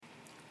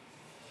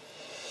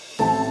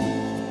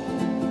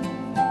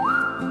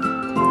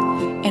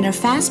In our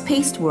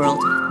fast-paced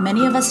world,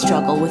 many of us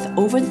struggle with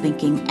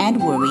overthinking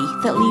and worry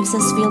that leaves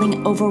us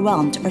feeling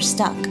overwhelmed or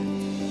stuck.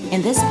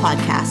 In this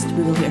podcast,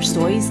 we will hear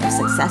stories of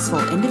successful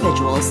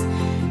individuals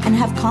and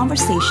have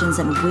conversations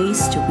on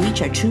ways to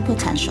reach our true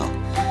potential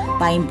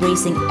by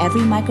embracing every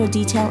micro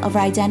detail of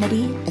our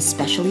identity,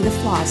 especially the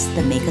flaws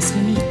that make us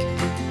unique.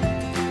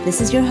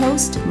 This is your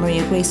host,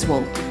 Maria Grace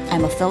Wolk.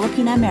 I'm a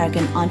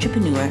Filipino-American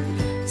entrepreneur,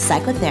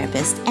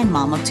 psychotherapist, and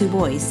mom of 2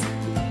 boys.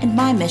 And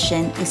my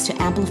mission is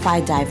to amplify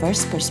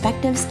diverse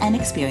perspectives and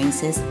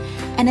experiences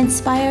and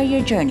inspire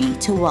your journey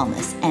to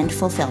wellness and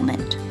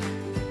fulfillment.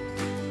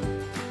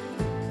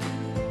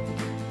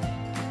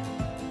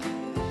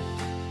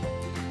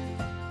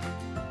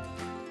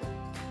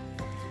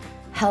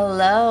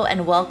 Hello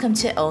and welcome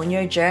to Own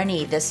Your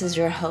Journey. This is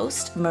your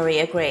host,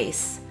 Maria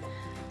Grace.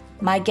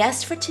 My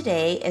guest for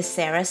today is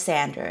Sarah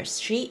Sanders.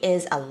 She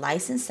is a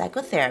licensed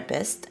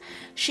psychotherapist.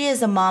 She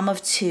is a mom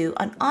of 2,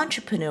 an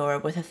entrepreneur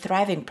with a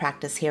thriving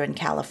practice here in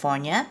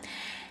California,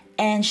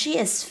 and she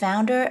is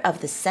founder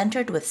of the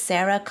Centered with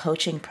Sarah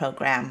coaching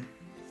program.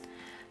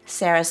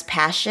 Sarah's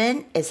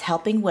passion is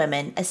helping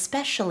women,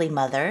 especially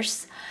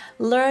mothers,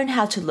 learn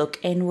how to look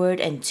inward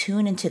and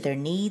tune into their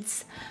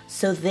needs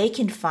so they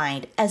can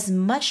find as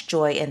much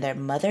joy in their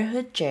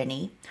motherhood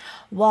journey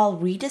while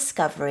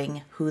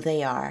rediscovering who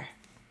they are.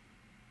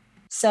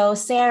 So,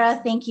 Sarah,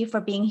 thank you for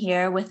being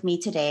here with me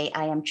today.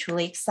 I am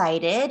truly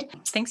excited.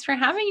 Thanks for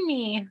having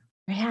me.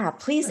 Yeah,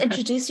 please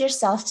introduce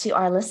yourself to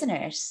our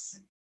listeners.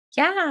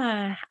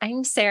 Yeah,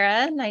 I'm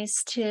Sarah.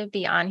 Nice to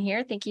be on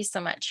here. Thank you so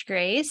much,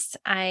 Grace.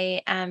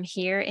 I am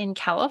here in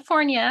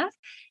California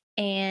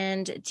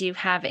and do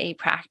have a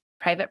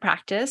private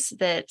practice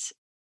that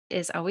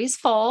is always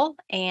full.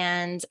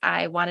 And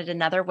I wanted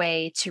another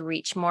way to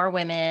reach more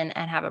women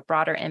and have a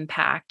broader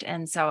impact.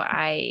 And so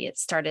I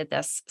started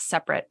this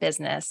separate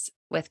business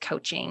with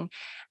coaching.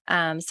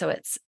 So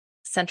it's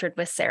Centered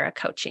with Sarah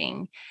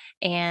coaching.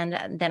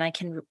 And then I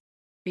can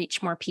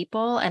reach more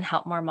people and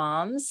help more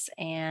moms.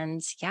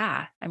 And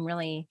yeah, I'm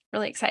really,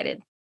 really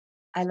excited.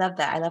 I love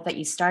that. I love that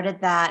you started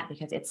that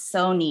because it's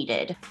so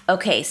needed.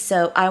 Okay,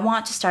 so I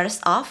want to start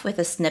us off with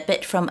a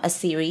snippet from a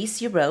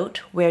series you wrote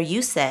where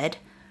you said,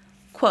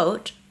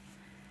 quote,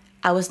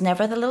 "I was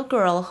never the little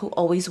girl who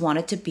always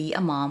wanted to be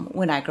a mom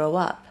when I grow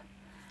up.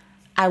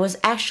 I was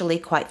actually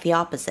quite the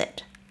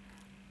opposite.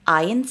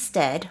 I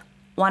instead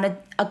wanted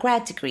a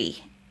grad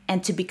degree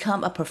and to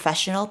become a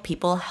professional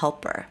people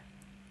helper.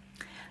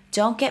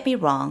 Don't get me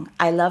wrong,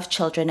 I love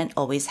children and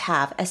always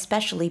have,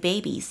 especially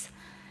babies,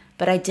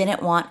 but I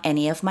didn't want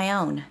any of my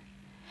own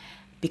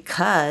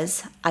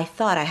because I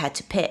thought I had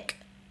to pick.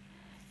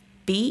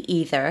 Be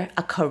either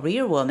a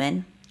career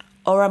woman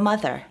or a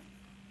mother."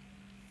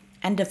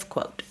 End of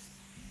quote.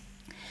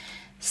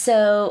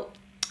 So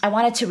I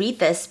wanted to read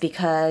this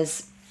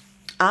because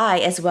I,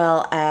 as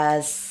well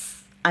as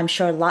I'm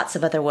sure lots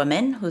of other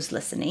women who's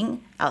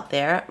listening out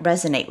there,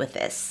 resonate with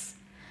this.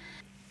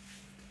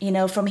 You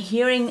know, from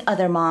hearing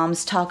other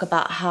moms talk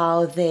about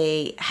how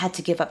they had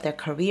to give up their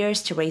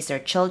careers to raise their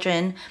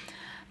children,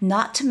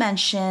 not to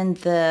mention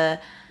the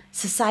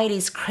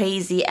society's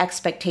crazy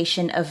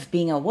expectation of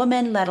being a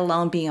woman, let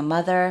alone being a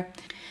mother,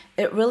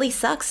 it really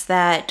sucks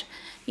that,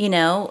 you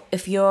know,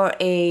 if you're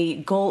a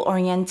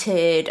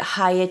goal-oriented,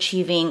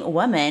 high-achieving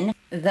woman,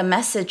 the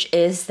message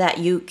is that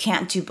you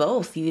can't do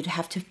both. You'd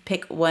have to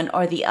pick one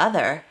or the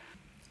other.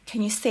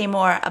 Can you say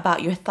more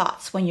about your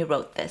thoughts when you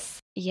wrote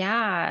this?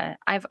 Yeah,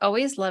 I've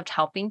always loved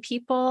helping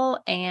people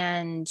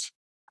and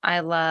I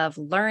love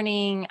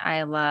learning.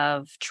 I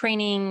love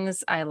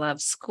trainings. I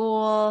love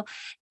school.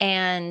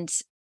 And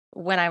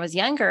when I was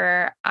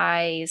younger,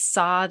 I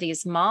saw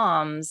these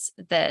moms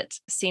that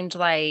seemed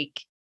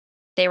like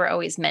they were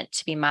always meant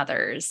to be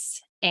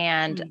mothers.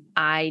 And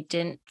I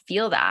didn't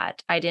feel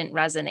that. I didn't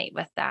resonate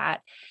with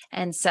that.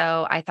 And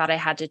so I thought I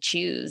had to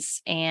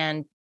choose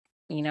and,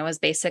 was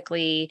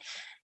basically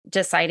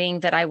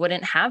deciding that I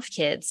wouldn't have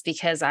kids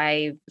because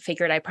I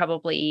figured I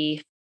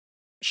probably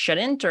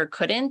shouldn't or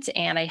couldn't,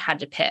 and I had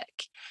to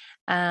pick.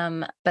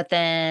 But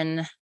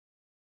then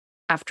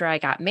after I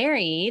got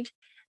married,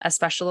 a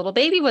special little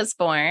baby was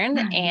born,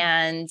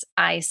 and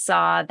I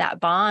saw that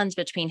bond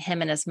between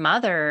him and his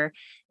mother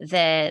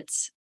that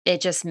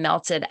it just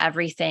melted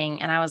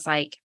everything. And I was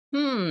like,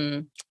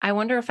 I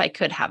wonder if I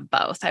could have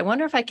both. I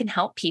wonder if I can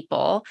help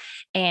people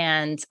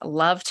and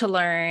love to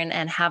learn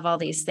and have all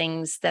these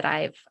things that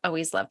I've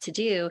always loved to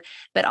do,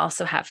 but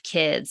also have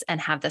kids and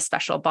have this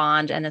special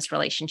bond and this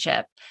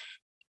relationship,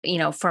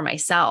 for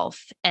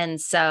myself. And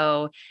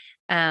so,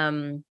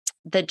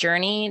 the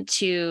journey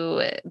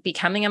to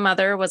becoming a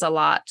mother was a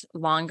lot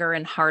longer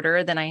and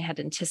harder than I had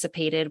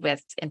anticipated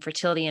with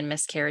infertility and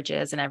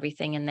miscarriages and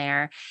everything in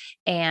there.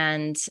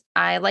 And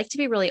I like to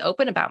be really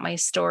open about my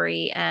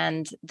story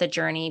and the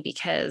journey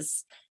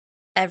because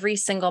every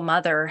single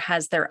mother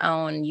has their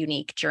own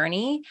unique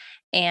journey.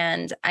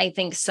 And I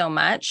think so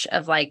much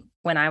of like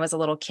when I was a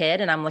little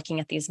kid and I'm looking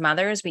at these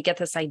mothers, we get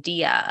this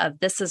idea of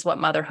this is what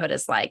motherhood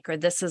is like, or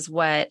this is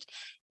what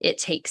it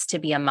takes to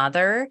be a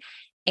mother.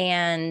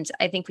 And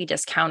I think we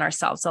discount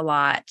ourselves a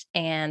lot.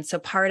 And so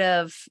part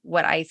of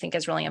what I think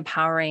is really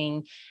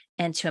empowering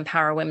and to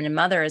empower women and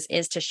mothers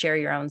is to share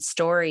your own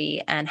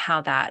story and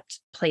how that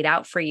played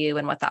out for you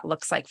and what that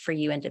looks like for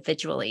you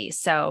individually.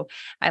 So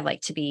I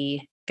like to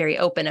be very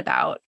open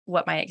about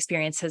what my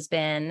experience has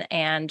been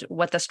and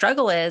what the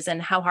struggle is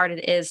and how hard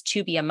it is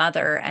to be a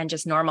mother, and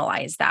just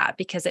normalize that,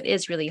 because it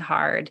is really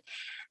hard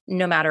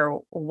no matter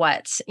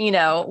what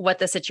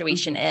the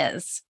situation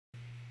is.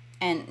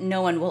 And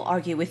no one will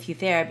argue with you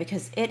there,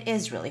 because it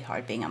is really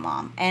hard being a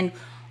mom. And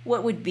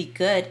what would be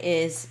good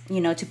is,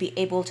 to be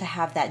able to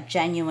have that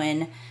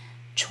genuine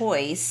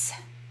choice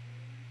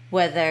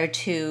whether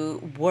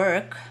to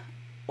work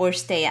or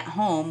stay at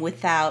home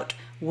without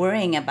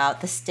worrying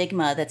about the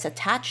stigma that's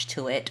attached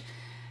to it,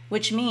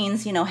 which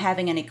means,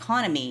 having an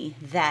economy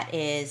that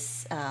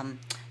is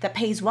that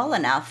pays well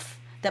enough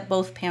that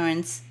both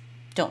parents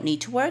don't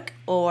need to work,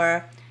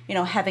 or,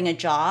 having a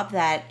job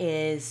that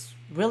is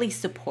really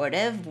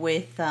supportive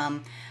with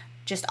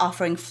just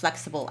offering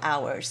flexible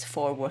hours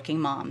for working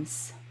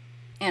moms.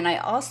 And I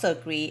also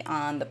agree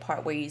on the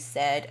part where you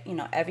said,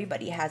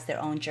 everybody has their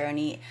own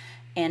journey.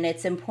 And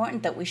it's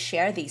important that we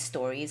share these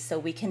stories so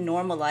we can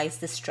normalize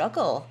the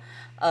struggle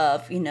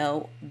of,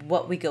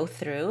 what we go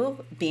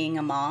through being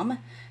a mom,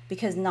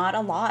 because not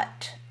a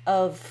lot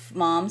of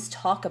moms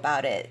talk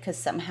about it, because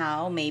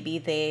somehow maybe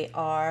they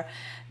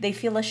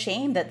feel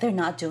ashamed that they're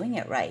not doing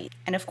it right.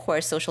 And of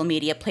course, social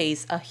media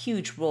plays a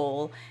huge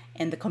role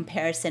in the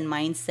comparison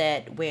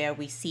mindset, where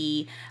we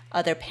see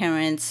other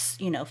parents,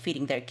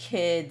 feeding their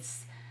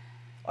kids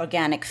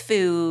organic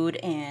food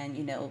and,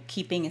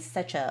 keeping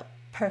such a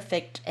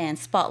perfect and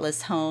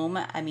spotless home.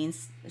 I mean,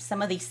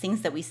 some of these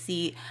things that we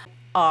see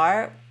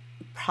are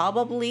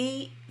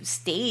probably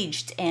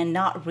staged and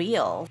not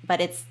real,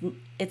 but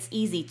it's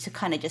easy to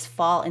kind of just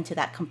fall into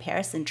that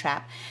comparison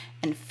trap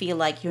and feel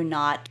like you're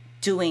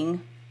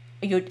doing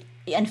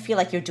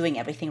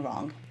everything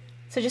wrong.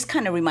 So just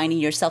kind of reminding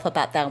yourself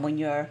about that when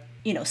you're,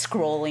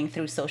 scrolling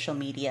through social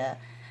media,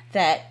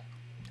 that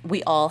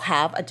we all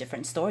have a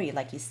different story,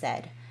 like you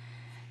said.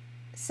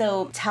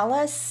 So tell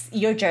us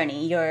your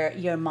journey,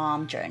 your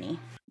mom journey.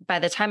 By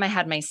the time I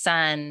had my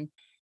son,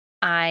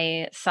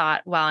 I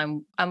thought,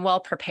 well, I'm well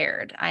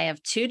prepared. I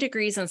have 2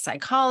 degrees in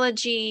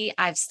psychology.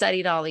 I've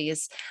studied all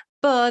these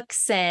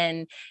books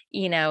and,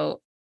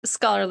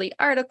 scholarly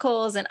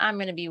articles, and I'm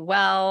going to be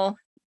well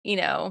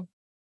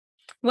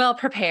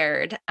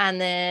prepared.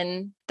 And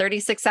then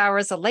 36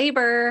 hours of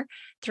labor,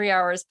 3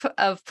 hours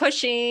of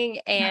pushing,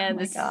 and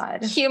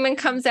this human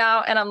comes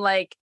out, and I'm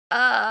like,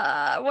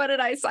 what did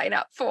I sign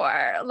up for?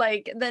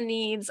 Like, the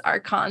needs are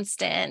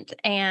constant.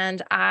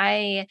 And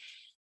I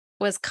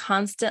was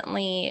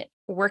constantly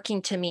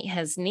working to meet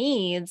his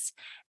needs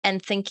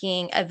and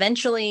thinking,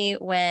 eventually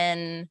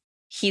when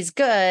he's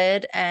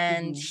good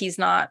and he's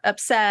not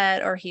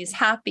upset, or he's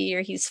happy,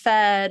 or he's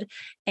fed,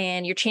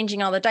 and you're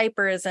changing all the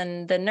diapers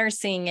and the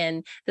nursing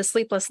and the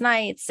sleepless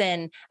nights.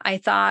 And I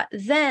thought,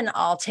 then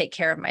I'll take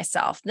care of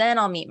myself. Then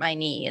I'll meet my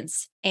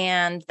needs.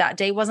 And that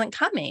day wasn't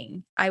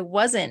coming. I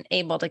wasn't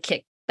able to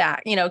kick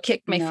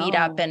my feet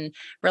up and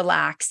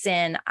relax.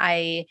 And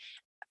by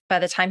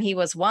the time he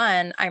was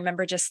 1, I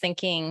remember just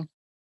thinking,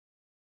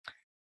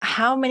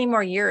 how many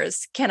more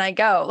years can I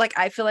go? Like,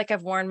 I feel like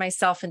I've worn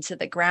myself into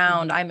the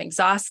ground. I'm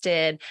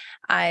exhausted.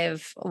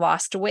 I've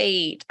lost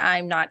weight.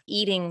 I'm not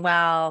eating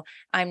well.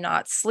 I'm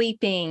not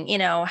sleeping.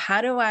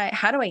 How do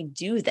I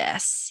do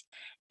this?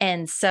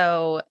 And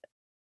so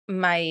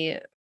I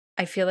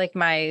feel like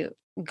my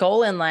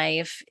goal in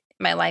life,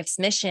 my life's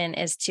mission,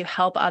 is to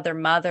help other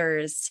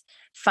mothers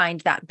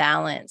find that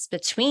balance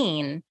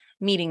between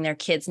meeting their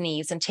kids'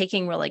 needs and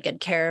taking really good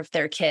care of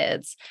their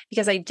kids.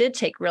 Because I did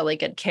take really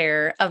good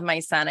care of my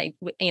son. I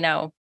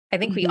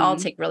think we all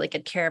take really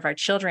good care of our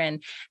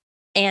children.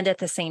 And at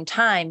the same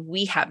time,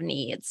 we have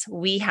needs.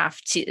 We have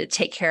to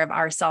take care of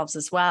ourselves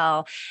as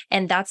well.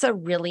 And that's a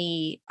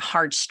really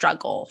hard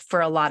struggle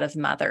for a lot of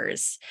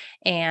mothers.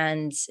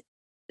 And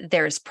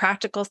there's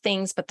practical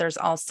things, but there's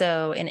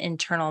also an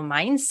internal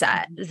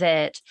mindset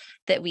that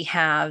we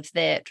have,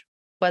 that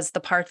was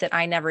the part that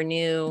I never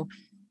knew.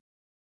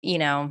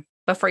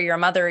 Before you're a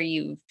mother,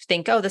 you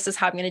think, oh, this is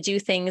how I'm going to do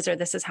things, or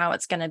this is how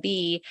it's going to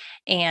be.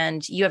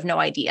 And you have no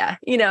idea,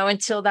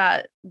 until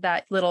that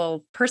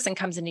little person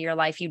comes into your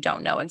life. You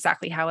don't know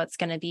exactly how it's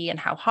going to be and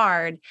how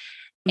hard.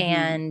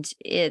 And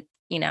it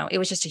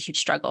was just a huge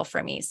struggle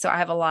for me. So I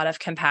have a lot of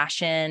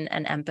compassion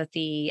and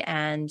empathy,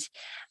 and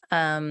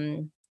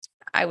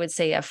I would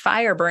say a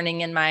fire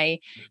burning in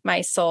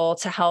my soul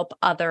to help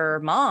other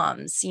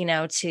moms,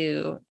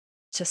 to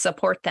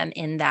support them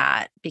in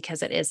that,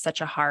 because it is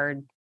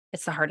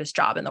it's the hardest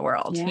job in the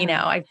world.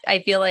 Yeah. I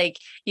feel like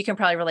you can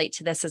probably relate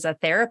to this as a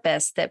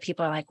therapist, that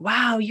people are like,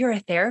 wow, you're a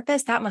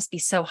therapist? That must be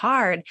so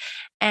hard.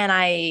 And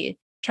I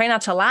try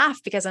not to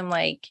laugh, because I'm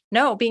like,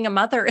 no, being a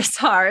mother is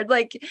hard.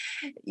 Like,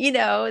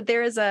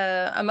 there's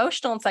a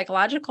emotional and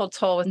psychological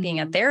toll with being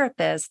a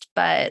therapist,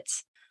 but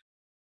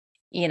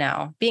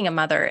being a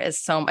mother is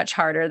so much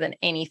harder than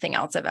anything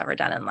else I've ever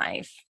done in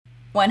life.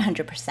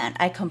 100%.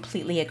 I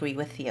completely agree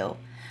with you.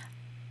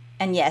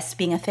 And yes,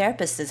 being a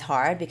therapist is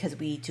hard because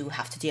we do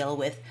have to deal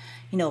with,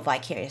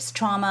 vicarious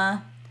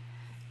trauma.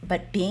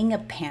 But being a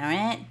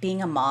parent,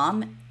 being a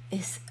mom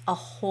is a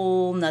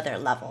whole nother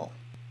level.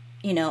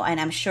 And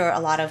I'm sure a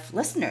lot of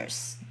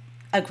listeners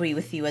agree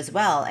with you as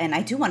well. And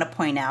I do want to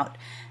point out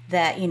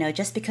that,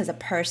 just because a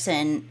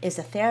person is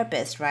a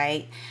therapist,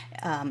 right,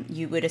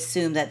 you would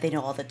assume that they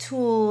know all the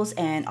tools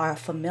and are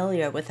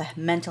familiar with the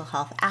mental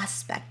health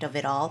aspect of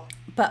it all.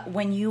 But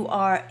when you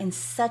are in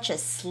such a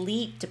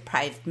sleep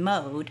deprived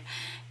mode,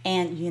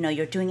 and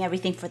you're doing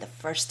everything for the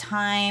first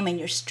time and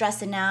you're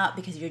stressing out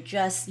because you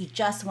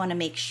just want to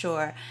make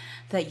sure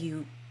that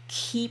you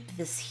keep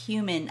this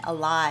human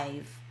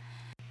alive,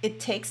 it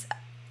takes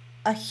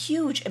a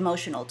huge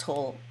emotional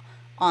toll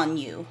on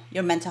you,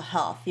 your mental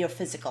health, your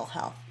physical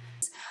health.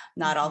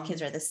 Not all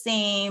kids are the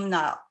same,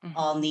 not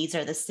all needs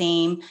are the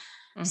same.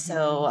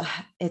 So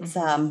it's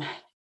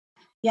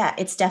yeah,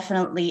 it's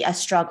definitely a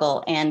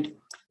struggle. And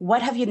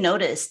what have you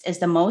noticed is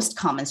the most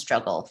common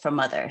struggle for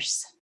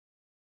mothers?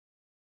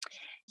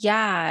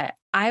 Yeah,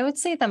 I would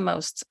say the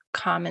most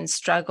common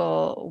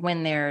struggle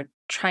when they're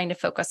trying to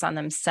focus on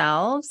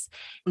themselves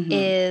Hmm.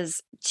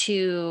 is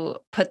to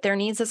put their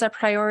needs as a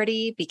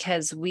priority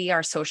because we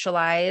are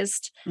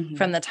socialized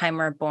from Hmm. the time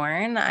we're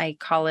born. I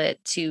call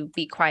it to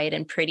be quiet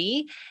and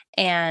pretty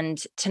and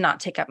to not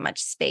take up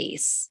much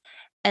space.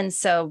 And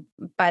so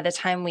by the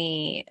time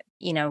we,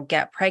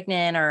 get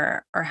pregnant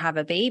or have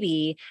a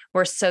baby,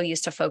 we're so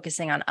used to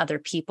focusing on other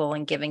people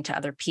and giving to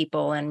other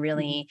people and Hmm.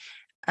 really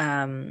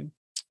um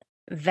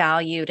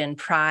valued and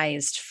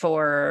prized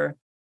for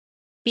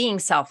being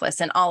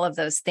selfless and all of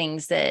those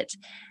things that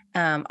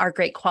are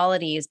great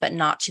qualities, but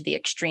not to the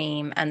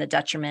extreme and the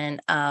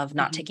detriment of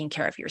not Hmm. taking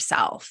care of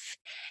yourself.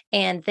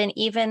 And then,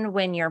 even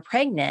when you're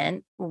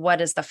pregnant,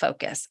 what is the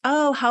focus?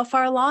 Oh, how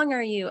far along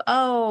are you?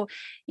 Oh,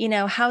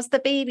 how's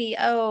the baby?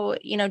 Oh,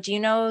 do you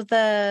know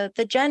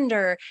the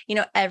gender?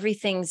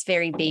 Everything's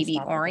very Is baby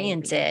that the baby?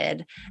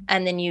 oriented.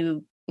 And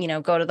then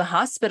go to the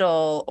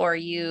hospital, or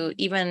you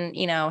even,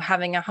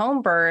 having a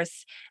home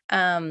birth,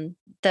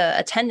 the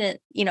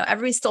attendant,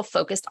 everybody's still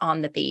focused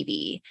on the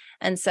baby.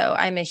 And so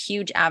I'm a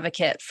huge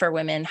advocate for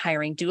women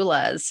hiring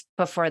doulas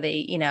before they,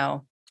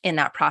 in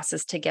that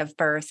process to give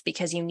birth,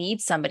 because you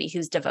need somebody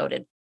who's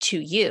devoted to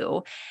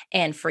you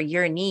and for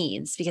your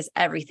needs, because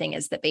everything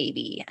is the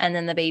baby. And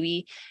then the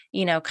baby,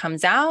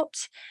 comes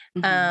out,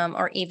 Hmm.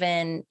 or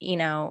even,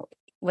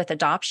 with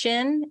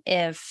adoption,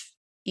 if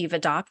you've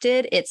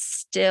adopted, it's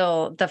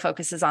still the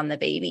focus is on the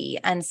baby.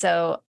 And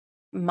so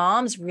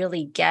moms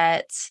really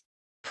get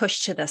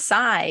pushed to the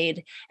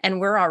side, and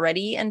we're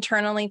already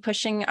internally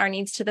pushing our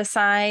needs to the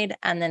side,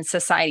 and then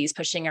society's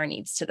pushing our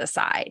needs to the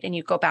side. And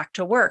you go back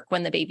to work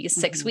when the baby is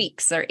 6 Hmm.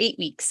 weeks or 8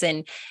 weeks,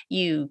 and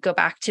you go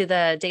back to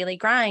the daily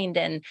grind.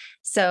 And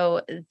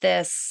so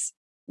this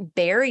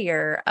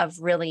barrier of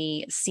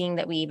really seeing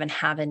that we even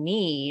have a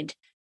need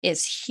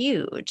is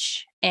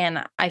huge.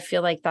 And I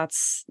feel like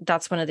that's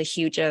one of the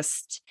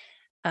hugest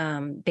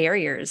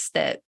barriers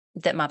that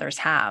mothers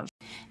have.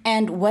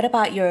 And what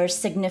about your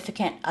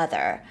significant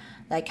other?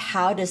 Like,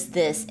 how does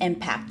this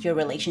impact your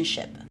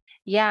relationship?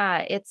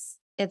 Yeah,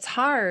 it's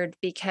hard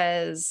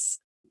because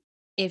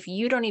if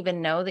you don't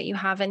even know that you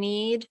have a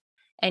need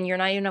and you're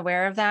not even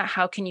aware of that,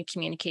 how can you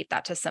communicate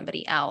that to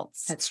somebody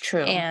else? That's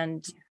true.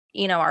 And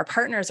our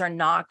partners are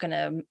not going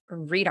to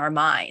read our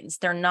minds.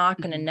 They're not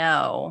going to Hmm.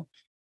 know,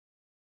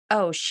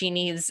 oh, she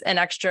needs an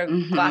extra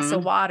glass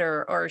of Hmm.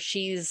 water, or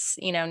she's,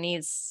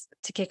 needs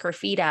to kick her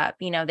feet up.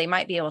 They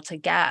might be able to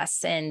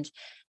guess. And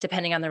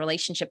depending on the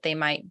relationship, they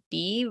might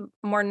be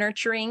more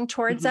nurturing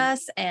towards Hmm.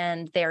 us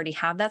and they already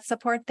have that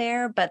support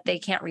there, but they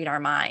can't read our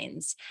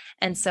minds.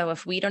 And so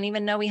if we don't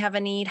even know we have a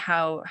need,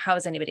 how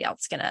is anybody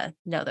else going to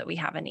know that we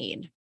have a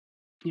need?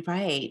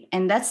 Right.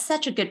 And that's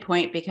such a good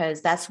point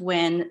because that's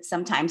when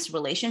sometimes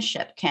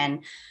relationship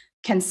can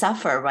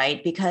suffer,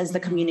 right? Because the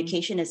Mhm.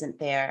 communication isn't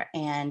there.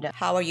 And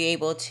how are you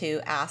able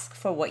to ask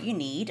for what you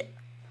need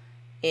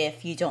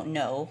if you don't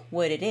know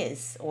what it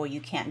is or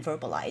you can't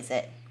verbalize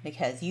it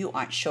because you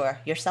aren't sure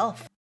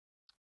yourself?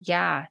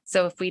 Yeah.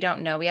 So if we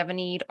don't know we have a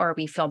need, or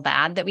we feel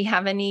bad that we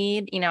have a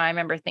need, I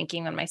remember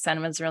thinking when my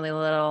son was really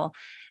little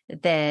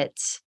that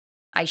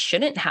I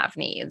shouldn't have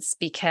needs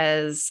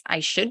because I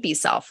should be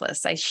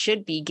selfless. I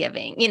should be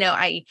giving.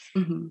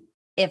 Hmm.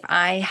 If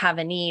I have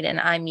a need and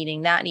I'm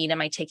meeting that need,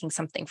 am I taking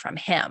something from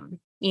him?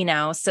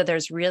 So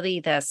there's really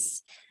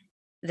this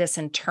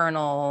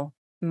internal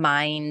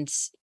mind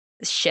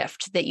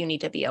shift that you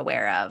need to be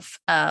aware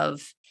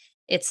of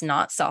it's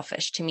not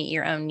selfish to meet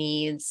your own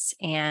needs,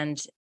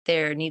 and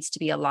there needs to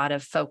be a lot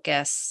of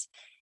focus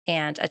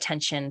and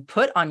attention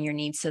put on your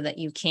needs so that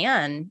you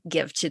can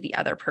give to the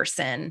other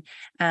person,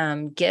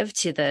 give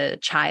to the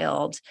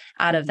child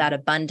out of that Hmm.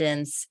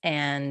 abundance.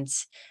 And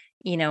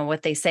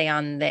what they say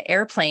on the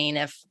airplane,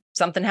 if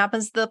something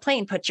happens to the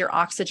plane, put your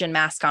oxygen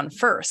mask on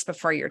first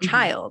before your Hmm.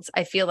 child's.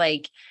 I feel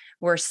like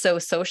we're so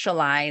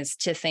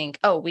socialized to think,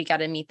 oh, we got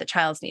to meet the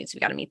child's needs.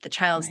 We got to meet the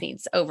child's Right.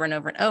 needs over and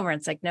over and over. And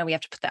it's like, no, we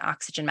have to put the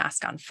oxygen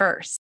mask on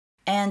first.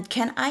 And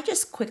can I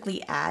just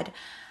quickly add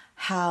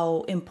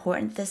how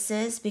important this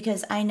is?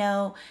 Because I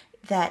know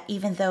that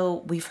even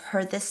though we've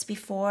heard this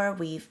before,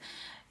 we've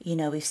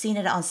seen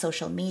it on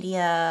social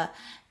media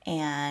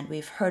and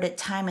we've heard it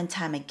time and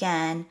time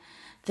again.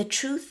 The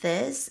truth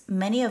is,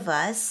 many of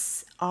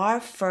us, our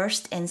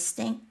first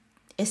instinct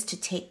is to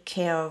take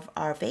care of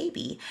our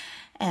baby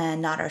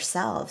and not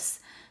ourselves.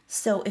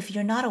 So if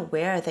you're not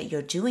aware that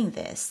you're doing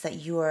this, that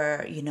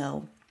you're,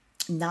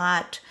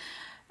 not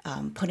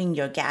putting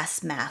your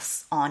gas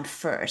mask on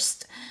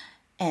first,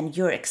 and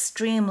you're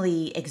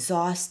extremely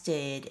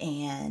exhausted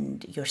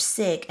and you're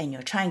sick and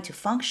you're trying to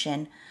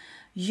function,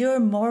 you're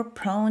more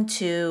prone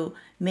to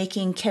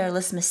making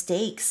careless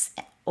mistakes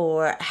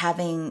or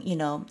having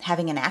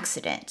an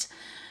accident.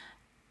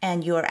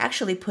 And you're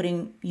actually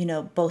putting,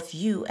 both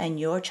you and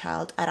your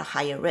child at a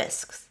higher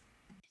risk.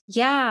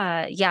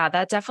 Yeah, yeah,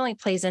 that definitely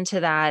plays into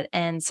that.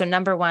 And so,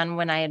 number one,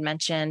 when I had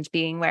mentioned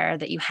being aware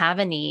that you have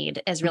a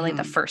need is really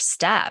the Hmm. first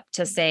step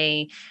to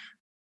say,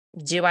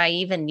 do I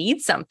even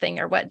need something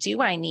or what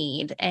do I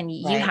need? And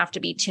you Right. have to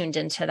be tuned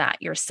into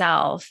that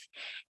yourself.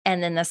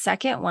 And then the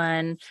second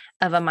one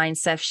of a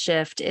mindset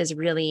shift is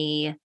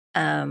really,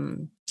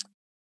 um,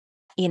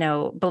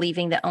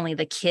 believing that only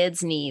the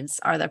kids' needs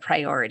are the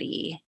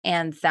priority.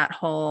 And that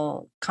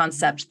whole Mhm.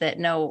 concept that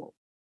no,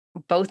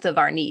 both of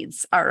our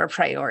needs are a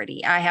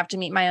priority. I have to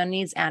meet my own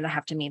needs and I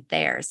have to meet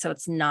theirs. So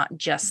it's not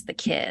just the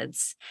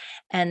kids.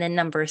 And then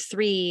number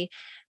three,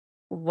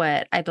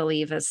 what I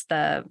believe is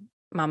the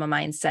mama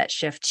mindset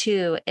shift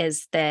too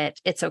is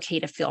that it's okay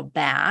to feel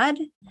bad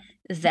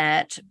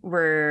that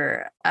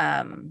we're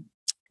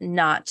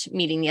not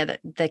meeting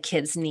the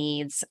kids'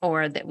 needs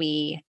or that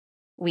we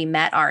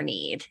met our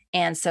need.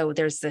 And so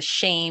there's this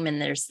shame and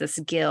there's this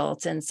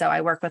guilt. And so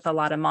I work with a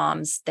lot of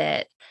moms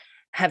that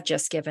have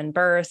just given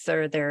birth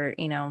or their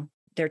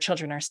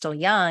children are still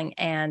young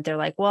and they're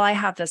like, well, I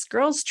have this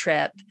girls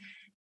trip,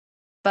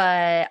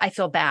 but I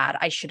feel bad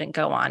I shouldn't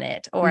go on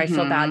it, or I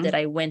feel bad that Mhm.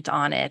 I went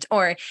on it,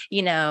 or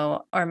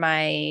or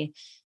my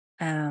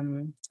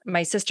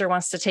sister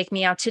wants to take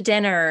me out to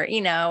dinner,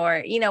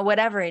 or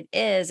whatever it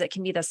is. It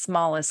can be the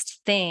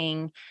smallest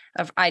thing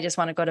of I just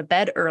want to go to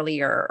bed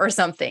earlier or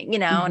something,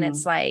 and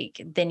it's Mhm.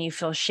 like then you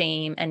feel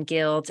shame and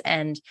guilt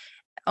and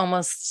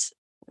almost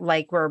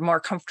like we're more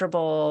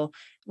comfortable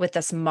with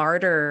this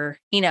martyr,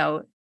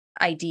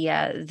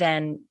 idea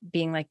than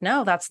being like,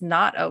 no, that's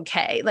not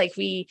okay. Like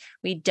we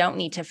don't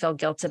need to feel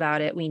guilt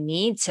about it. We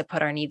need to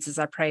put our needs as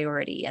a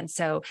priority. And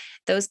so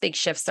those big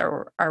shifts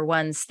are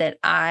ones that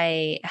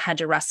I had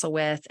to wrestle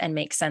with and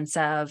make sense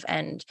of.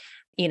 And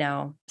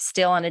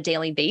still on a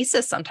daily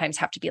basis, sometimes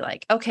have to be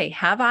like, okay,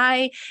 have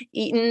I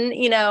eaten,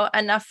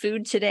 enough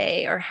food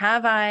today? Or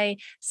have I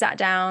sat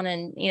down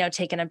and,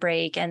 taken a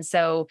break? And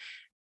so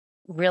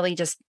really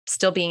just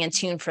still being in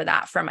tune for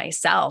that for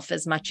myself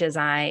as much as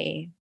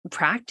I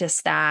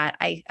practice that.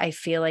 I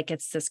feel like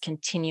it's this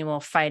continual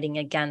fighting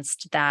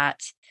against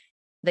that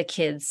the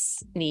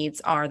kids'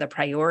 needs are the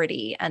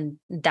priority and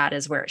that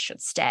is where it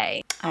should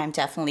stay. I'm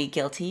definitely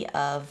guilty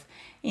of,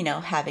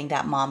 having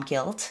that mom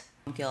guilt.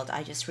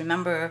 I just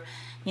remember,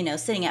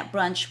 sitting at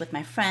brunch with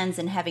my friends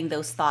and having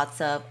those thoughts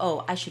of,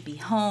 oh, I should be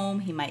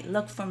home. He might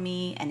look for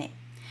me. And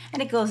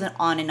it goes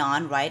on and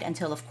on, right?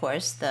 Until, of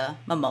course, the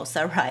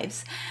mimosa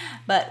arrives.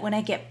 But when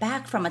I get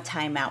back from a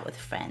timeout with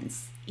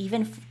friends,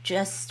 even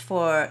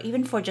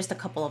for just a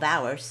couple of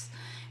hours,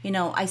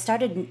 I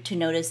started to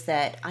notice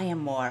that I am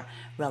more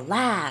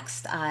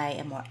relaxed, I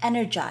am more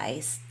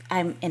energized,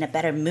 I'm in a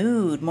better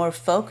mood, more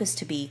focused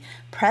to be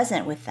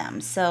present with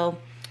them. So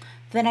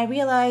then I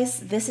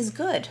realized this is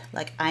good.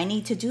 Like, I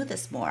need to do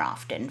this more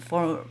often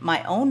for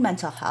my own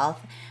mental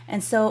health.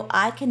 And so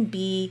I can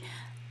be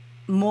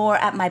more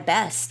at my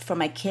best for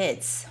my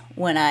kids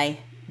when I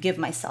give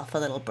myself a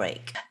little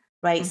break.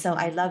 Right. So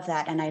I Mhm. love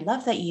that. And I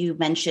love that you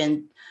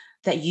mentioned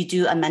that you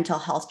do a mental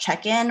health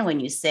check in when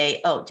you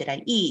say, oh, did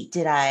I eat?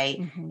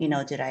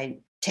 Mhm. Did I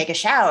take a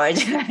shower?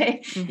 Did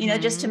I,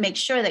 just to Mhm. make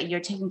sure that you're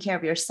taking care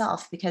of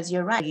yourself because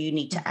you're right. You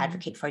need to Mhm.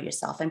 advocate for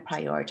yourself and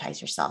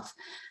prioritize yourself.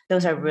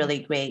 Those are Mhm.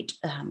 really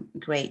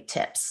great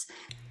tips.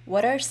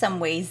 What are some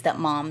ways that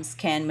moms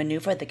can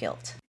maneuver the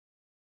guilt?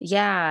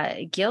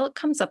 Yeah, guilt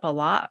comes up a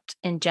lot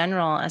in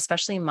general,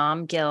 especially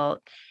mom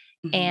guilt.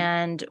 Hmm.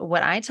 And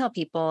what I tell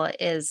people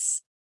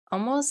is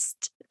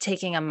almost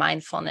taking a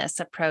mindfulness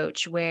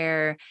approach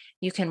where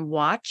you can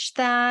watch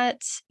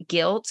that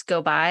guilt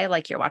go by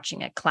like you're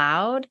watching a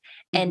cloud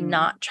and Hmm.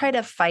 not try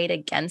to fight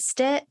against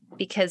it.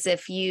 Because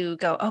if you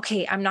go,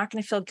 okay, I'm not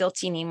going to feel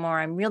guilty anymore,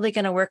 I'm really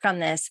going to work on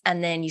this,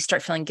 and then you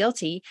start feeling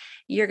guilty,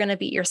 you're going to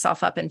beat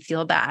yourself up and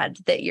feel bad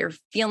that you're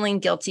feeling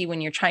guilty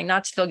when you're trying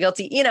not to feel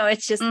guilty.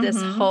 It's just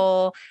this Hmm.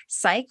 whole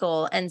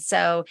cycle. And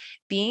so,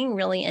 being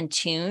really in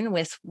tune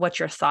with what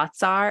your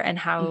thoughts are and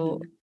how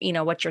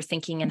Hmm. what you're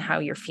thinking and how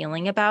you're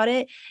feeling about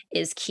it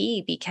is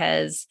key,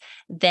 because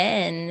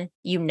then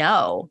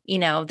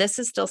this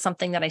is still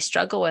something that I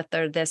struggle with,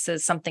 or this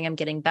is something I'm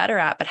getting better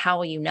at, but how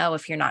will you know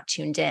if you're not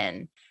tuned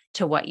in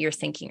to what you're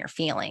thinking or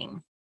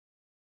feeling?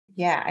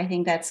 Yeah, I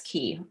think that's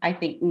key. I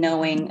think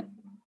knowing Mhm.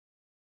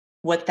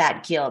 what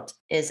that guilt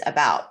is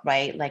about,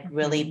 right? Like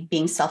really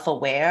being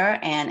self-aware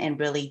and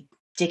really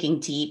digging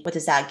deep. What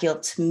does that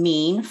guilt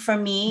mean for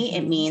me?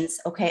 It means,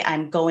 okay,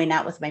 I'm going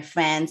out with my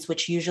friends,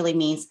 which usually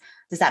means,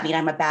 does that mean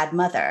I'm a bad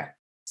mother?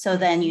 So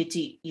then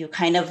you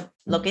kind of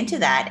look into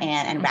that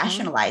and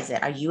rationalize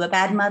it. Are you a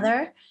bad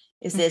mother?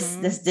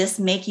 Does this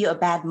make you a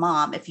bad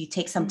mom if you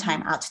take some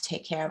time out to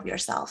take care of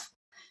yourself?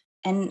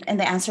 And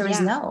the answer is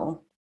Yeah.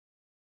 no.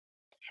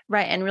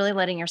 Right. And really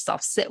letting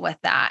yourself sit with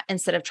that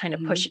instead of trying to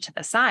push Mhm. it to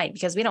the side,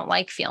 because we don't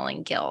like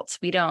feeling guilt.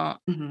 We Mhm.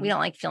 don't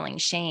like feeling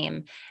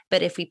shame.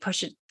 But if we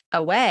push it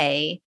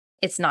away,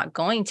 it's not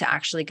going to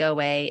actually go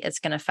away. It's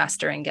going to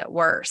fester and get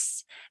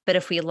worse. But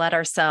if we let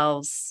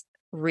ourselves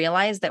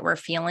realize that we're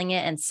feeling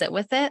it and sit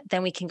with it,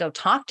 then we can go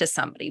talk to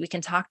somebody. We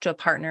can talk to a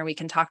partner, we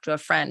can talk to a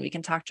friend, we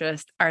can talk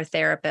to our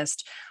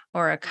therapist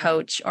or a Right.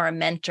 coach or a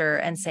mentor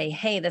and say,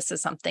 hey, this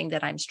is something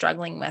that I'm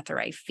struggling with, or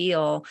I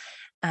feel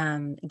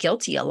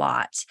guilty a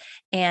lot.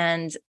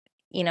 And,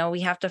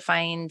 we have to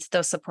find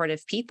those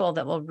supportive people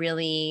that will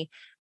really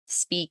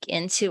speak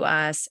into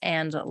us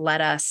and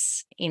let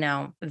us,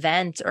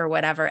 vent or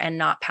whatever, and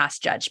not pass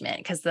judgment.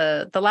 Because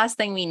the last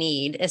thing we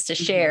need is to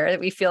Mhm. share that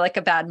we feel like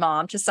a bad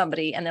mom to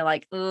somebody and they're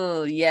like,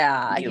 oh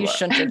yeah, You you were.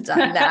 shouldn't have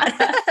done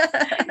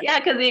that. Yeah,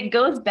 because it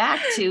goes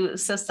back to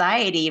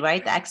society,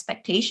 right? The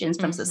expectations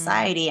from hmm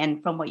society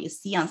and from what you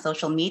see on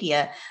social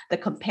media, the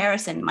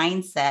comparison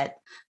mindset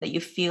that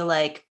you feel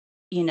like,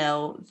 you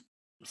know,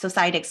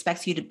 society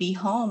expects you to be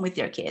home with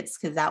your kids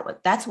because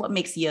that's what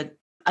makes you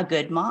a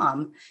good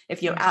mom.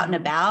 If you're out and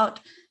hmm about,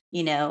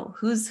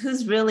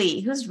 who's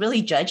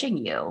really judging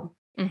you,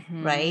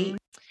 hmm right?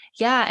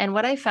 Yeah. And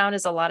what I found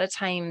is a lot of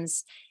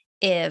times,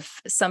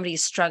 if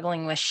somebody's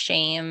struggling with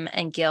shame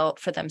and guilt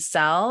for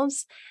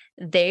themselves,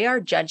 they are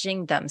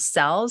judging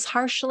themselves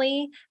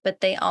harshly,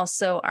 but they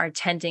also are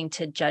tending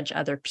to judge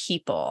other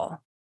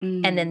people.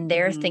 And then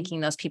they're Mm-hmm. thinking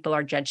those people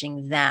are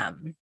judging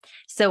them.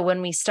 So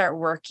when we start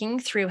working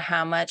through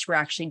how much we're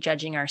actually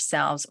judging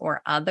ourselves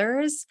or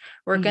others,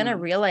 we're going to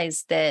Mm-hmm.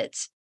 realize that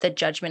the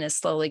judgment is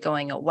slowly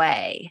going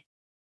away.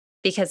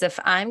 Because if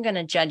I'm going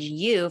to judge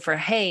you for,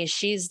 hey,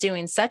 she's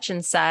doing such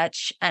and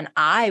such, and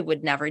I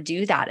would never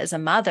do that as a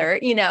mother,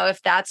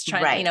 if that's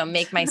trying to, Right.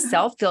 make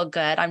myself feel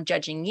good, I'm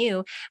judging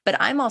you, but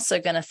I'm also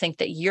going to think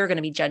that you're going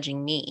to be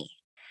judging me.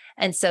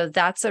 And so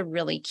that's a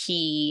really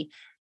key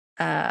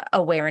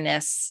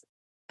awareness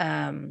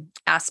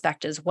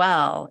aspect as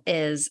well,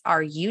 is,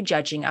 are you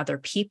judging other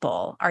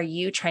people? Are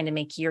you trying to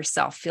make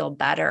yourself feel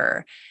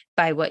better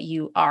by what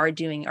you are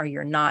doing or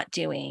you're not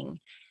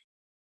doing?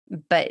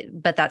 But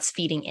that's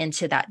feeding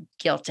into that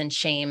guilt and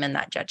shame and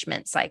that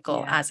judgment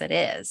cycle Yeah. as it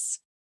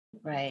is.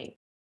 Right.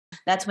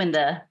 That's when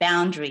the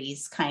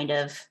boundaries kind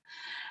of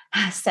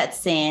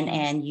sets in Mhm,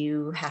 and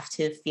you have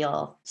to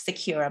feel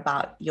secure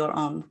about your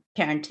own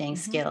parenting mhm,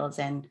 skills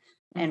and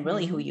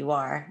really who mhm, you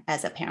are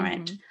as a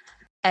parent.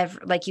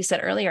 mhm. Like you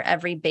said earlier,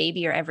 every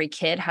baby or every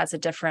kid has a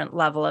different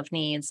level of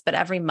needs, but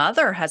every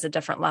mother has a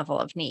different level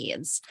of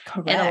needs.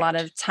 And a lot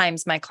Correct. of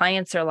times my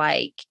clients are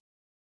like,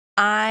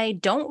 I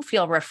don't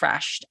feel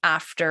refreshed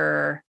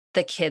after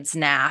the kids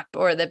nap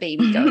or the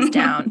baby goes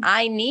down.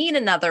 I need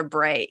another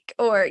break,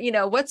 or,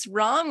 what's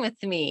wrong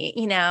with me,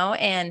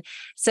 And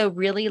so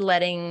really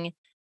letting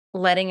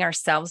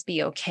ourselves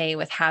be okay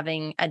with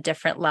having a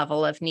different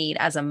level of need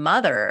as a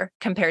mother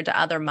compared to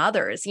other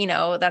mothers.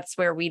 That's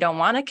where we don't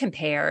want to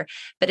compare,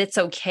 but it's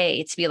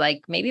okay to be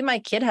like, maybe my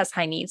kid has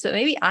high needs, but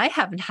maybe I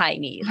have high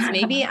needs.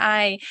 Maybe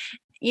I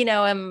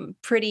am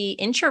pretty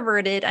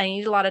introverted. I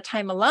need a lot of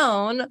time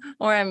alone,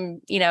 or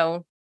I'm,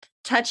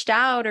 touched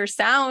out, or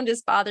sound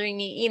is bothering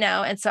me,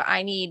 and so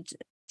I need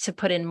to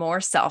put in more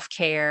self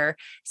care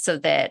so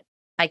that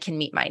I can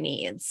meet my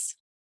needs.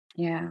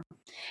 Yeah.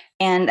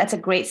 And that's a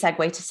great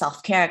segue to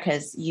self care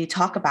because you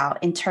talk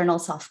about internal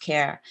self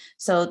care.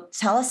 So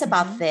tell us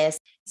about Mhm. this.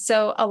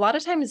 So, a lot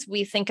of times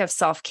we think of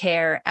self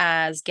care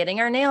as getting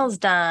our nails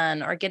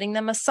done or getting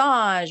the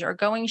massage or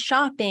going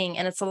shopping,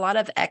 and it's a lot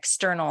of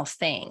external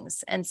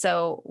things. And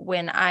so,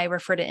 when I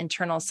refer to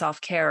internal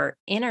self care or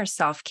inner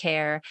self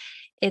care,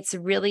 it's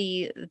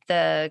really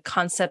the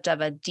concept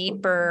of a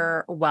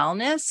deeper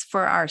wellness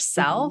for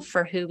ourselves, Mhm.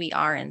 for who we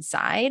are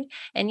inside.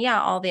 And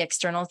yeah, all the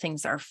external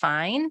things are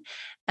fine.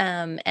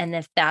 And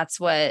if that's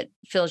what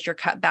fills your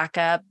cup back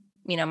up,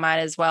 might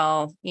as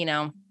well,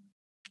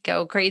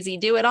 go crazy,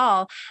 do it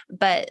all.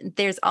 But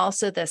there's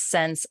also this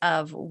sense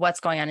of what's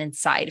going on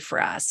inside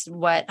for us,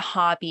 what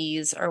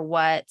hobbies or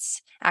what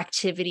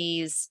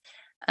activities,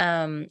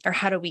 or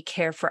how do we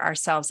care for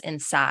ourselves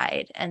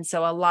inside. And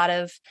so a lot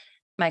of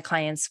my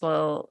clients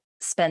will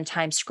spend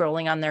time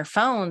scrolling on their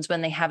phones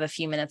when they have a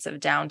few minutes of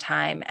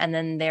downtime. And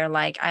then they're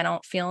like, I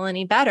don't feel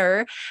any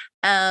better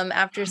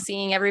after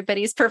seeing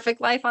everybody's perfect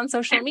life on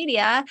social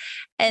media.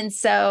 And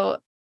so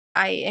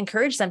I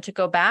encourage them to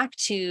go back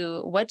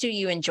to, what do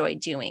you enjoy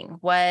doing?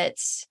 What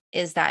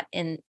is that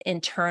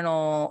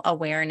internal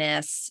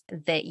awareness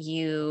that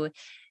you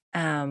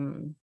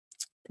um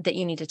that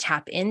you need to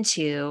tap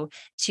into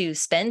to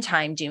spend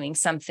time doing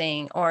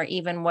something, or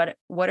even what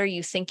are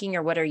you thinking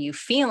or what are you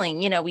feeling?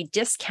 We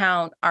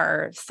discount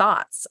our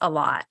thoughts a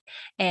lot,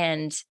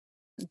 and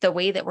the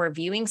way that we're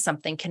viewing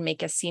something can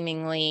make a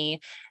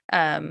seemingly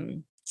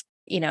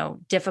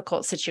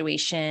difficult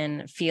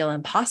situation feel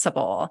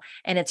impossible,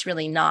 and it's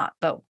really not,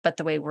 but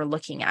the way we're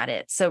looking at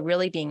it. So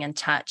really being in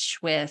touch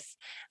with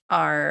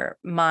our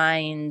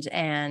mind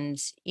and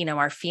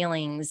our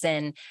feelings,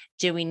 and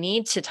do we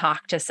need to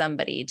talk to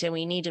somebody, do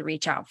we need to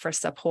reach out for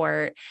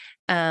support?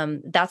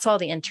 That's all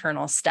the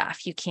internal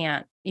stuff. You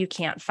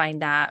can't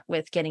find that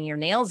with getting your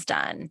nails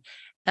done.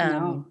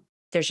 No,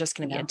 There's just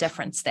going to be a no.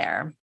 difference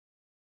there.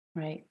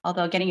 Right.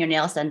 Although getting your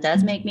nails done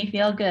does make me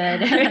feel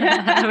good.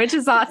 Which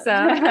is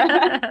awesome.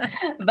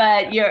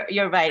 But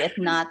you're right. It's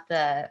not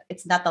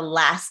the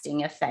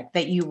lasting effect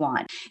that you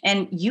want.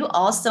 And you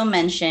also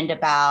mentioned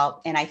about,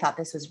 and I thought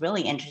this was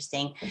really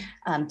interesting,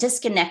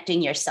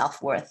 disconnecting your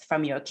self-worth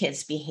from your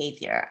kids'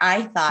 behavior.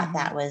 I thought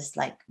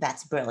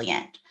that's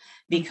brilliant,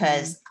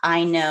 because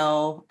I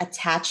know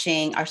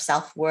attaching our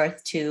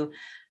self-worth to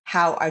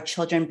how our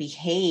children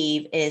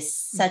behave is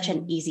such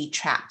an easy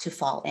trap to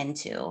fall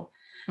into.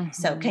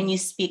 So can you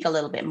speak a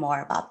little bit more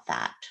about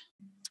that?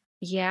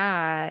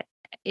 Yeah,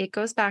 it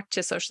goes back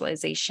to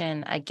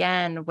socialization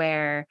again,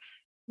 where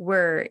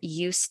we're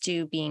used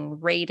to being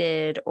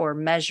rated or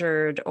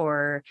measured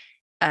or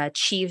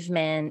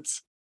achievement.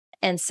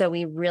 And so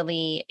we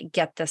really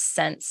get the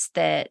sense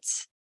that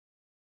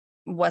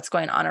what's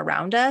going on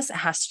around us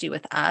has to do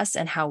with us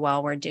and how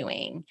well we're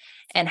doing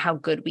and how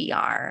good we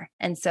are.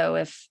 And so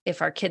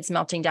if our kid's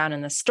melting down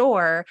in the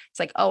store, it's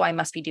like, oh, I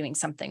must be doing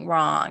something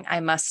wrong. I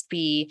must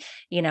be,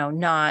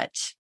 not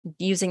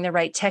using the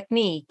right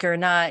technique, or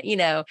not,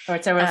 Or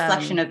it's a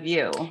reflection of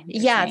you.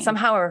 Yeah, it's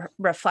somehow a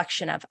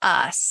reflection of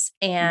us.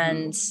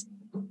 And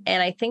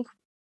I think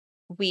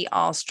we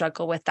all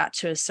struggle with that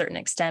to a certain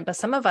extent, but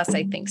some of us,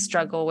 I think,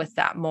 struggle with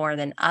that more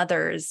than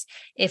others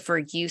if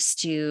we're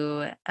used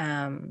to,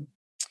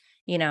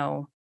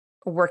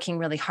 working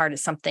really hard at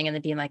something and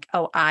then being like,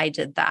 oh, I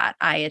did that,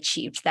 I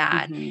achieved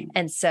that.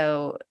 And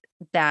so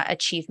that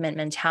achievement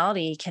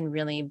mentality can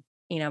really,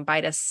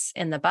 bite us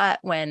in the butt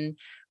when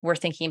we're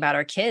thinking about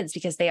our kids,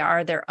 because they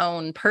are their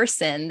own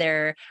person.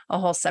 They're a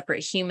whole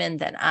separate human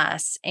than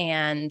us.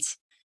 And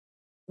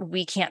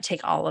we can't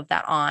take all of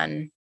that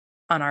on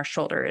our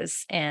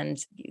shoulders and,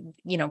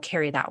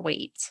 carry that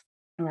weight.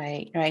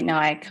 Right. No,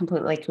 I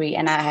completely agree.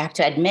 And I have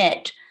to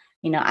admit,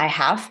 I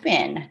have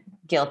been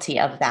guilty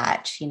of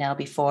that,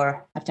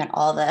 before I've done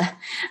all the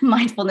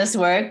mindfulness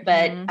work.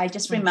 But I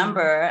just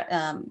remember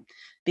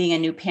being a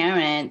new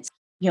parent,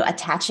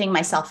 attaching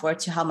my self-worth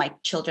to how my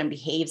children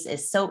behaves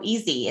is so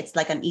easy. It's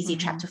like an easy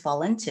trap to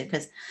fall into,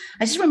 because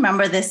I just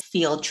remember this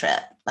field trip.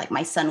 Like,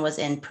 my son was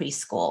in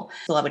preschool,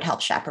 so I would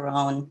help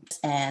chaperone,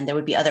 and there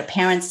would be other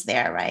parents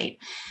there, right?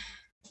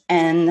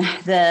 And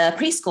the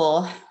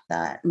preschool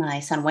that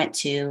my son went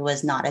to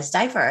was not as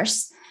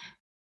diverse.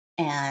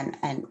 And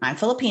I'm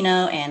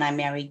Filipino and I'm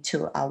married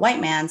to a white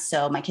man.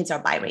 So my kids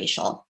are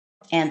biracial,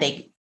 and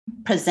they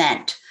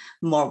present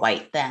more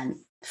white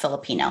than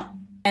Filipino.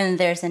 And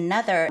there's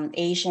another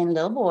Asian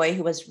little boy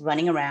who was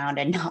running around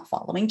and not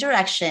following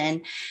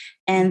direction.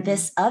 And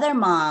this other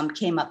mom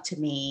came up to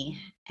me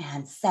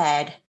and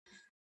said,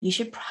 you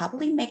should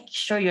probably make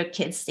sure your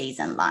kid stays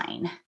in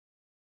line.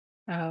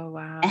 Oh,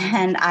 wow.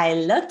 And I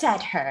looked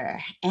at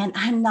her, and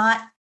I'm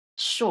not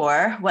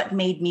sure what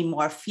made me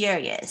more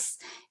furious.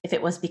 If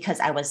it was because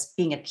I was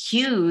being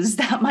accused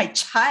that my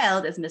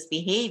child is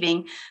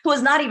misbehaving, who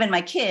was not even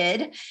my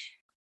kid,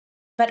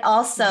 but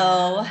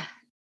also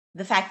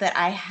the fact that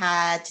I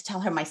had to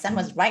tell her my son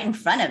was right in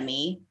front of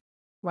me.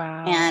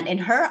 Wow. And in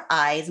her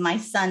eyes, my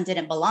son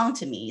didn't belong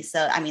to me.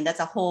 So, I mean, that's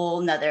a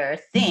whole nother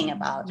thing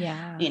about,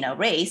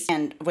 race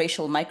and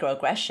racial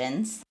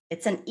microaggressions.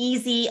 It's an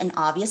easy and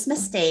obvious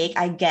mistake.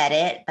 I get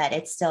it, but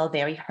it's still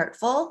very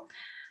hurtful.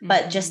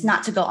 But just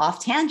not to go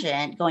off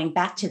tangent, going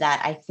back to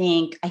that, I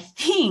think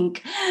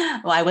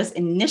I was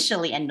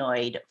initially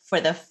annoyed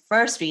for the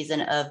first reason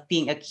of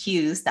being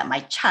accused that my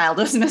child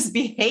was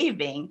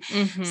misbehaving.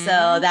 So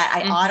that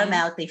I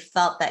automatically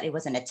felt that it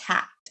was an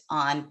attack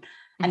on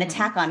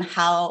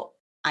how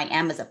I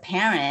am as a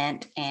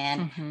parent,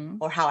 and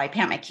or how I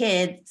parent my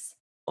kids,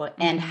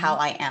 and how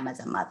I am as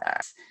a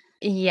mother.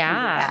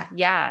 Yeah,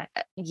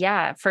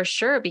 for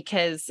sure.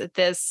 Because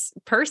this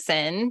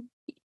person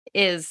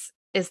is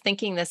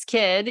thinking this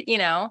kid,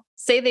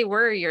 say they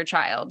were your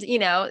child,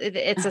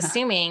 it's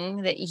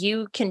assuming that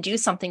you can do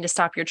something to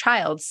stop your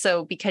child.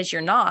 So because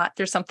you're not,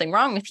 there's something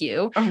wrong with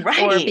you.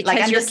 Right. Or because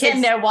like I'm your just sitting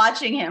there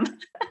watching him.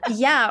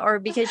 Or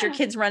because your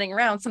kid's running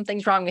around,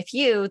 something's wrong with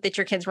you that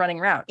your kid's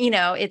running around.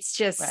 It's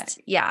just,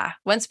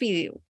 once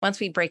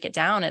we break it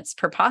down, it's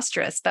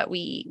preposterous, but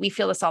we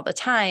feel this all the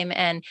time.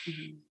 And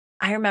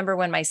I remember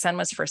when my son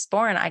was first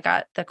born, I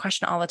got the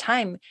question all the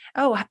time,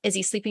 oh, is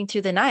he sleeping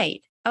through the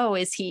night? Oh,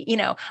 is he,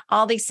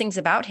 all these things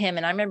about him.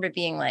 And I remember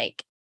being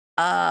like,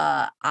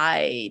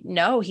 I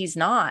know he's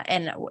not.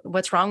 And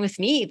what's wrong with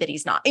me that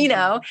he's not,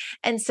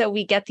 And so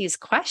we get these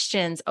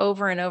questions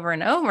over and over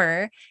and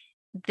over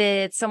that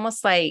it's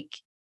almost like,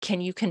 can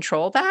you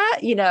control that?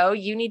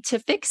 You need to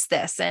fix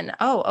this. And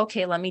oh,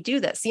 okay, let me do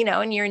this,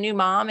 and you're a new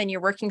mom and you're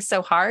working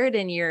so hard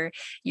and you're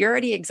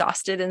already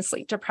exhausted and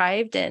sleep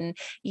deprived. And,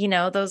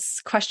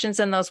 those questions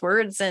and those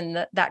words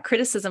and that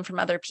criticism from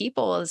other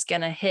people is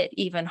going to hit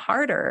even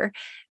harder,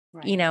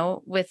 Right.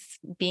 with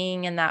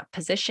being in that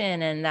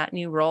position and that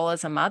new role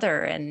as a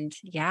mother. And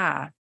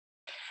yeah.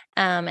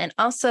 And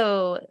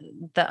also,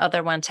 the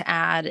other one to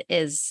add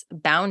is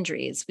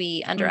boundaries.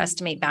 We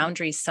underestimate Mhm.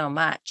 boundaries so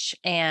much.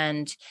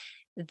 And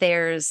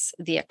there's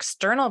the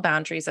external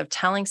boundaries of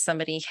telling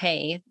somebody,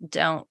 hey,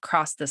 don't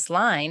cross this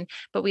line.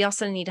 But we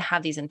also need to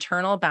have these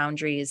internal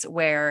boundaries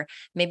where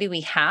maybe we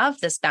have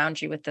this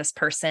boundary with this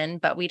person,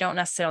 but we don't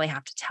necessarily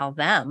have to tell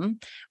them.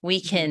 We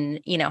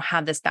Mhm. can,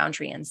 have this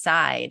boundary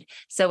inside.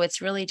 So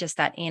it's really just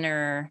that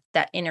inner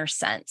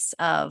sense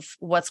of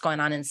what's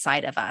going on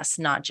inside of us,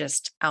 not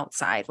just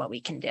outside what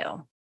we can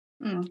do.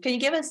 Can you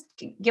give us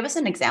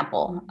an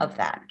example of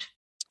that?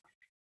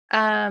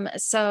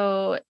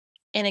 So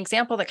an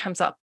example that comes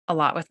up a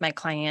lot with my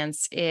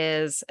clients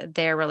is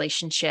their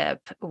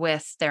relationship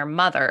with their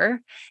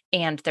mother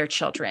and their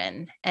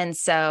children. And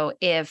so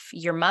if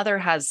your mother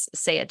has,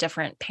 say, a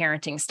different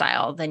parenting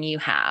style than you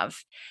have,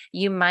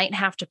 you might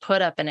have to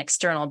put up an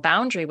external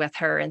boundary with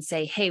her and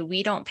say, hey,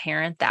 we don't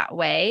parent that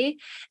way.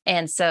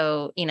 And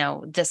so,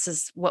 this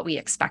is what we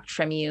expect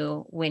from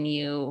you when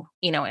you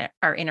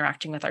are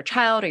interacting with our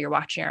child or you're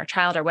watching our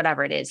child or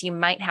whatever it is. You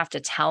might have to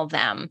tell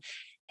them,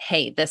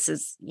 hey, this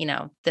is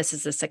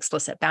this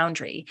explicit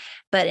boundary.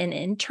 But an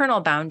internal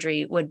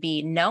boundary would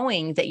be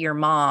knowing that your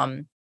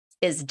mom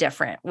is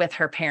different with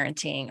her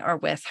parenting or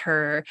with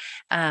her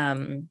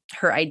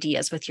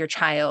ideas with your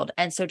child.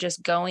 And so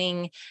just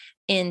going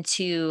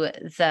into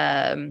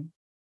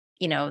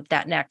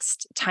that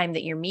next time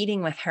that you're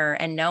meeting with her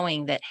and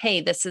knowing that,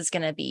 hey, this is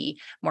going to be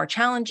more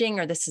challenging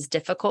or this is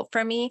difficult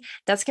for me,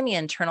 that's going to be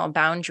an internal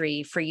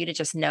boundary for you to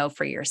just know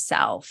for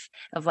yourself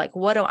of like,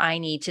 what do I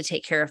need to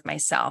take care of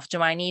myself?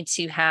 Do I need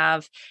to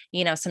have,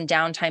 some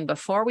downtime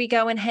before we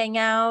go and hang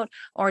out?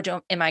 Or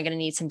am I going to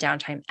need some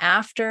downtime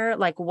after?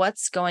 Like,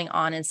 what's going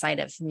on inside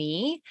of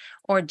me?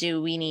 Or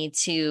do we need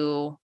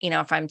to,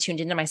 if I'm tuned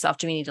into myself,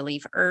 do we need to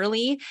leave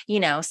early?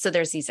 So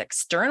there's these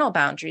external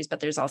boundaries, but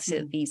there's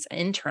also Mhm. these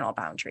internal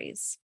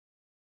boundaries.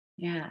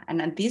 Yeah,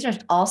 and these are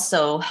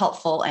also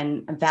helpful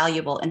and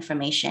valuable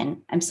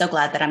information. I'm so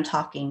glad that I'm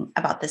talking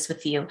about this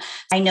with you.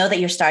 I know that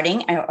you're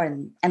starting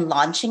and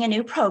launching a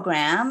new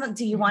program.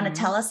 Do you want to Mhm.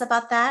 tell us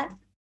about that?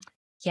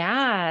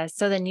 Yeah.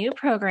 So the new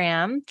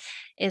program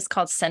is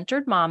called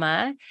Centered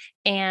Mama.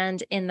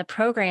 And in the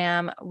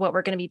program, what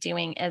we're going to be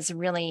doing is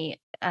really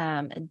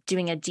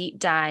doing a deep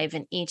dive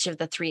in each of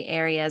the three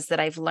areas that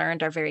I've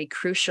learned are very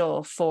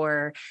crucial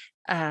for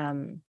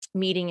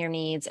meeting your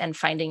needs and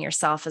finding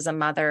yourself as a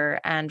mother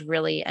and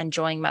really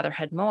enjoying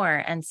motherhood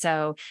more. And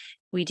so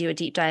we do a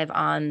deep dive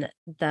on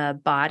the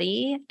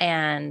body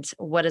and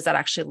what does that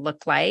actually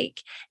look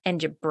like,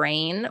 and your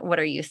brain, what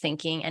are you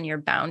thinking, and your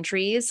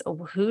boundaries,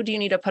 who do you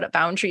need to put up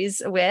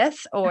boundaries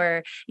with,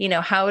 or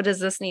how does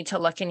this need to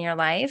look in your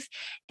life,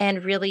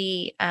 and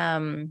really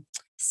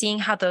seeing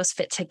how those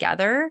fit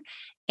together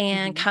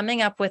and Mhm.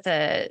 coming up with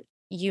a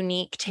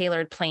unique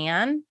tailored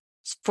plan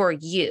for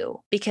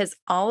you, because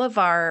all of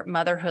our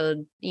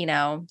motherhood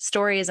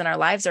stories and our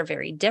lives are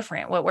very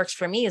different. What works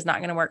for me is not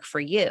going to work for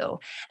you.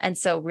 And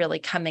so really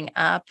coming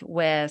up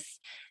with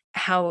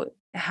how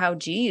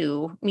do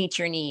you meet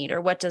your need, or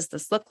what does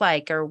this look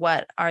like, or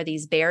what are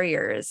these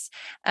barriers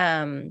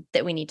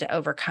that we need to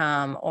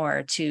overcome,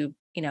 or to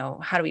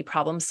how do we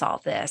problem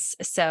solve this.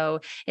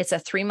 So it's a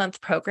 3-month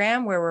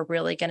program where we're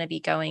really going to be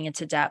going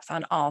into depth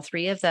on all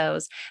three of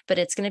those, but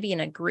it's going to be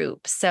in a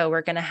group. So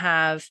we're going to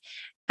have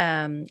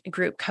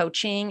group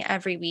coaching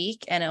every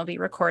week, and it'll be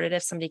recorded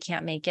if somebody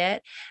can't make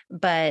it,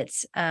 but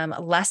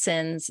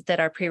lessons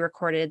that are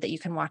pre-recorded that you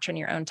can watch on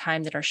your own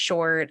time, that are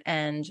short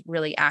and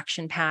really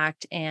action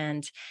packed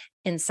and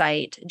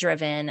insight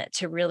driven,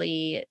 to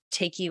really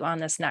take you on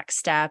this next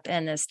step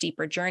and this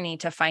deeper journey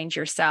to find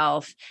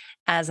yourself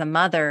as a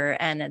mother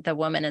and the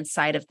woman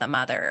inside of the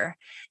mother.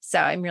 So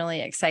I'm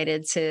really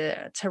excited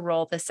to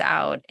roll this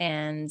out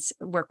and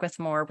work with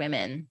more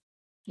women.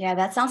 Yeah,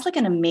 that sounds like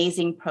an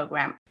amazing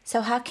program.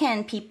 So, how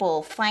can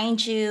people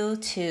find you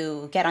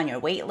to get on your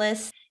wait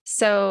list?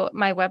 So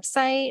my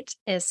website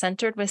is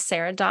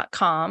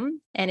centeredwithsarah.com.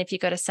 And if you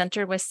go to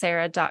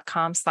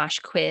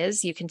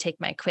centeredwithsarah.com/quiz, you can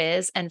take my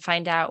quiz and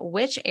find out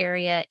which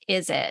area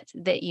is it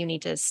that you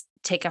need to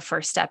take a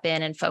first step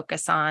in and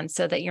focus on,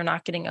 so that you're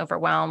not getting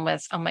overwhelmed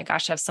with, oh my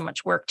gosh, I have so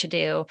much work to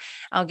do.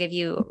 I'll give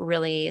you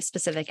really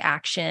specific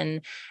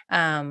action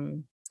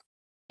and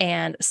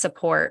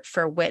support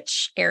for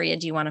which area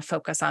do you want to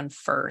focus on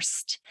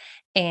first,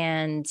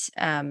 and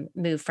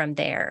move from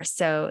there.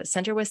 So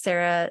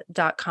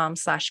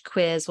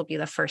centerwithsarah.com/quiz will be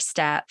the first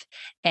step.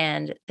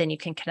 And then you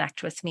can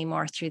connect with me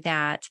more through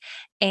that.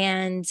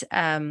 And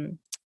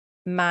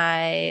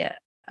my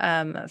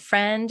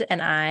friend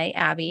and I,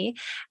 Abby,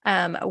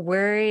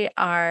 we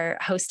are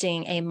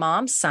hosting a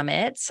mom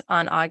summit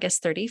on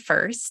August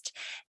 31st.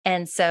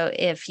 And so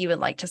if you would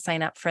like to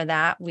sign up for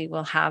that, we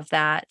will have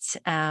that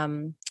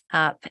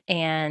up,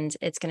 and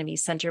it's going to be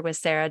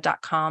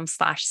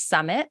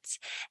centerwithsarah.com/summit.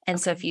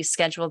 And so if you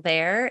schedule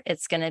there,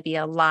 it's going to be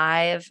a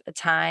live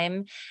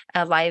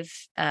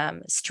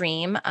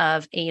stream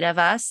of 8 of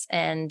us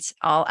and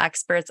all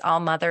experts, all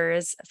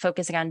mothers,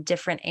 focusing on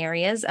different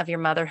areas of your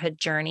motherhood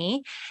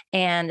journey.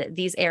 And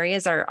these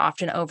areas are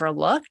often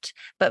overlooked,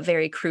 but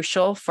very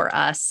crucial for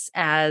us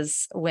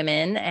as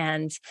women,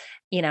 and,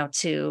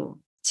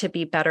 to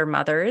be better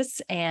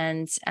mothers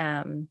and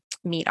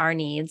meet our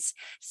needs.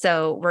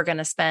 So we're going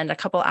to spend a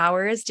couple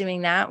hours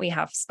doing that. We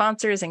have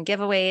sponsors and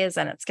giveaways,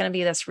 and it's going to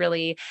be this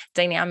really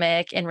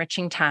dynamic,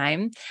 enriching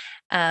time.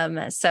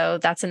 So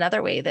that's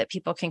another way that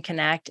people can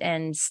connect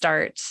and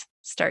start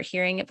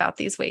hearing about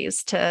these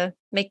ways to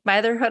make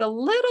motherhood a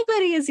little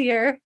bit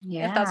easier,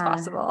 if that's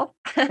possible.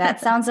 That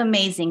sounds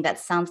amazing. That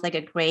sounds like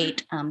a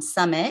great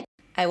summit.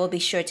 I will be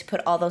sure to put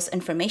all those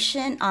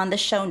information on the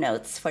show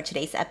notes for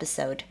today's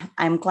episode.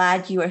 I'm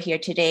glad you are here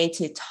today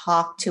to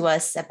talk to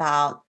us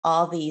about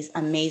all these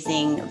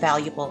amazing,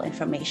 valuable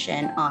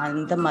information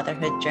on the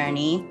motherhood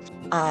journey.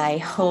 I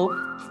hope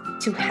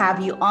to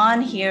have you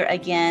on here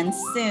again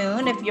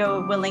soon if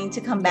you're willing to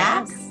come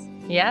back.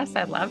 Yes,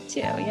 I'd love to.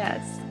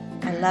 Yes.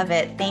 I love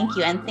it. Thank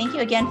you. And thank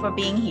you again for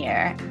being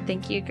here.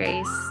 Thank you,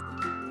 Grace.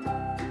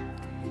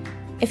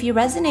 If you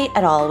resonate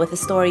at all with the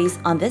stories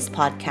on this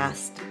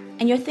podcast,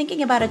 and you're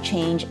thinking about a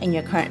change in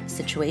your current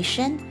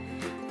situation,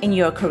 in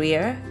your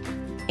career,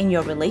 in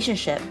your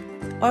relationship,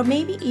 or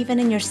maybe even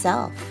in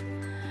yourself,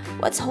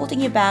 what's holding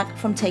you back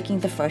from taking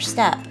the first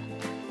step?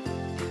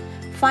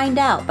 Find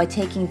out by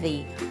taking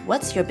the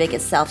What's Your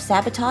Biggest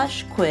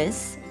Self-Sabotage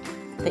quiz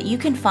that you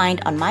can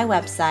find on my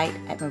website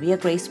at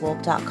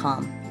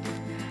mariagracewold.com.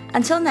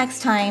 Until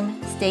next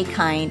time, stay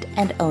kind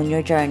and own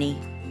your journey.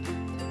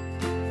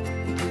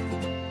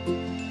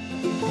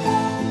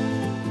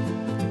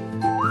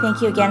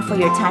 Thank you again for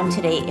your time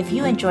today. If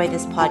you enjoyed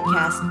this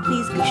podcast,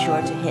 please be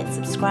sure to hit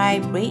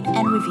subscribe, rate,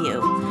 and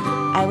review.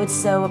 I would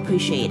so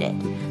appreciate it.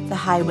 The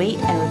high rate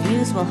and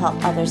reviews will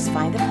help others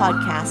find the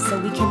podcast so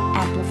we can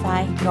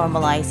amplify,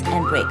 normalize,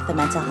 and break the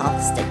mental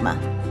health stigma.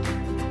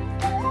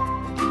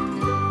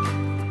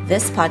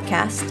 This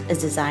podcast is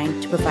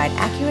designed to provide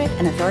accurate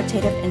and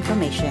authoritative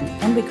information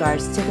in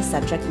regards to the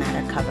subject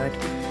matter covered.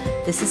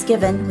 This is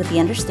given with the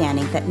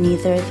understanding that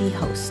neither the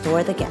host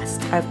or the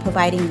guest are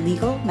providing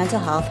legal, mental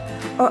health,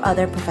 or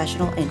other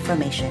professional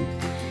information.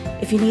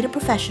 If you need a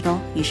professional,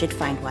 you should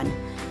find one.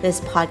 This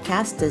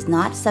podcast does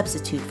not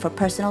substitute for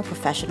personal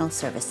professional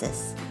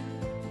services.